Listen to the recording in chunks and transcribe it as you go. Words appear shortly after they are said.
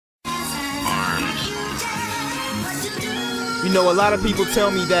You know, a lot of people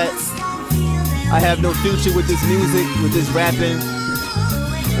tell me that I have no future with this music, with this rapping,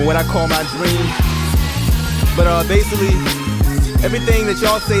 or what I call my dream. But basically, everything that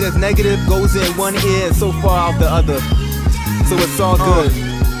y'all say that's negative goes in one ear and so far out the other. So it's all good.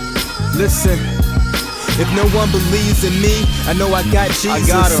 Listen. If no one believes in me, I know I got Jesus. I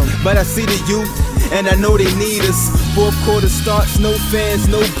got 'em. But I see the youth, and I know they need us. Fourth quarter starts, no fans,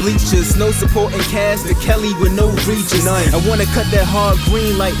 no bleachers, no supporting cast, the Kelly with no reaches. I wanna cut that hard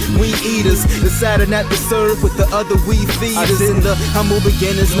green like we eaters. Decided not to serve with the other weed feeders. In the humble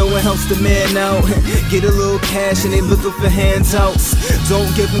beginners, no one helps the man out. Get a little cash and they looking for handouts.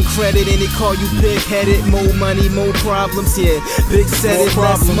 Don't give them credit and they call you pig-headed. More money, more problems, yeah. Big set it,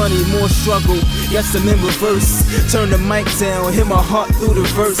 less money, more struggle. Yes, I'm in reverse. Turn the mic down, hit my heart through the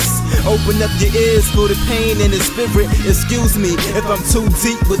verse. Open up your ears for the pain in the spirit. Excuse me if I'm too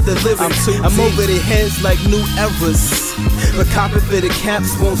deep with the lyrics. I'm over their heads like new eras. But copy for the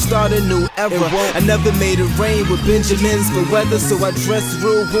caps won't start a new era. I never made it rain with Benjamins for weather, so I dress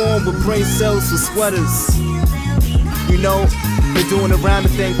real warm with brain cells for sweaters. You know, been doing the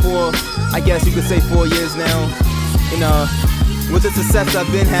rhyming thing for, I guess you could say 4 years now. And with the success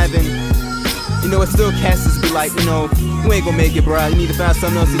I've been having, you know, it still cats just be like, you know, you ain't gonna make it, bro. You need to find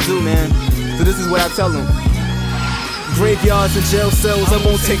something else to do, man. So this is what I tell them. Graveyards and jail cells, I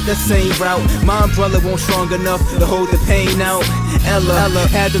won't take that same route. My umbrella won't strong enough to hold the pain out. Ella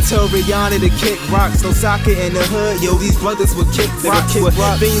had to tell Rihanna to kick rocks. No soccer in the hood, yo, these brothers would kick rocks.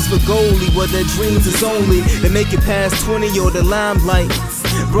 Fiends for goalie, what their dreams is only to make it past 20 or the limelight.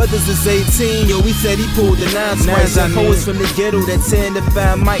 Brothers is 18, yo, we said he pulled the 9 swipes. Poets from the ghetto that tend to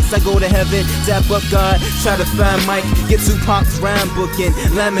find mics. I go to heaven, tap up God, try to find Mike. Get Tupac's rhyme book and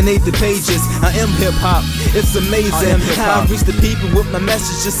laminate the pages. I am hip-hop, it's amazing how I reach the people with my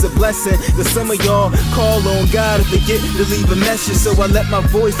message, just a blessing. Cause some of y'all call on God and forget to leave a message. So I let my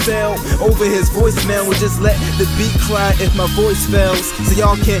voice out over his voicemail and just let the beat cry if my voice fails. So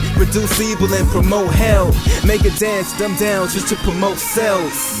y'all can produce evil and promote hell. Make a dance, dumb down just to promote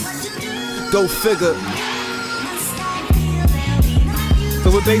sales. Go figure. So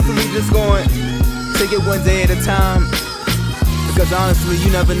we're basically just going to take it one day at a time, because honestly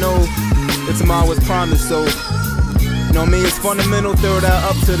you never know that tomorrow was promised. So you know what I mean, it's fundamental, third eye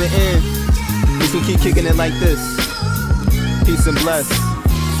up to the end. We can keep kicking it like this. Peace and bless.